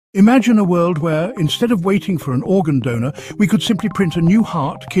Imagine a world where, instead of waiting for an organ donor, we could simply print a new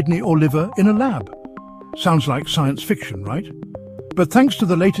heart, kidney or liver in a lab. Sounds like science fiction, right? But thanks to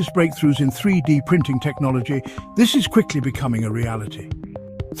the latest breakthroughs in 3D printing technology, this is quickly becoming a reality.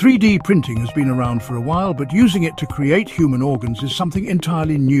 3D printing has been around for a while, but using it to create human organs is something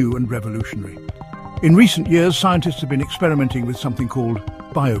entirely new and revolutionary. In recent years, scientists have been experimenting with something called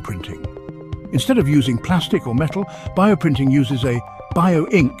bioprinting. Instead of using plastic or metal, bioprinting uses a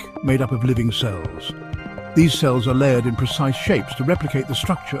bio-ink made up of living cells. These cells are layered in precise shapes to replicate the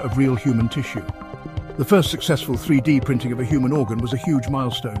structure of real human tissue. The first successful 3D printing of a human organ was a huge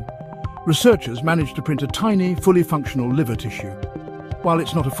milestone. Researchers managed to print a tiny, fully functional liver tissue. While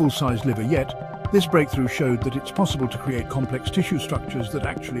it's not a full-size liver yet, this breakthrough showed that it's possible to create complex tissue structures that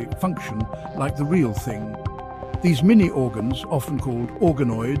actually function like the real thing. These mini-organs, often called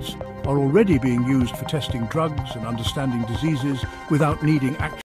organoids, are already being used for testing drugs and understanding diseases without needing actual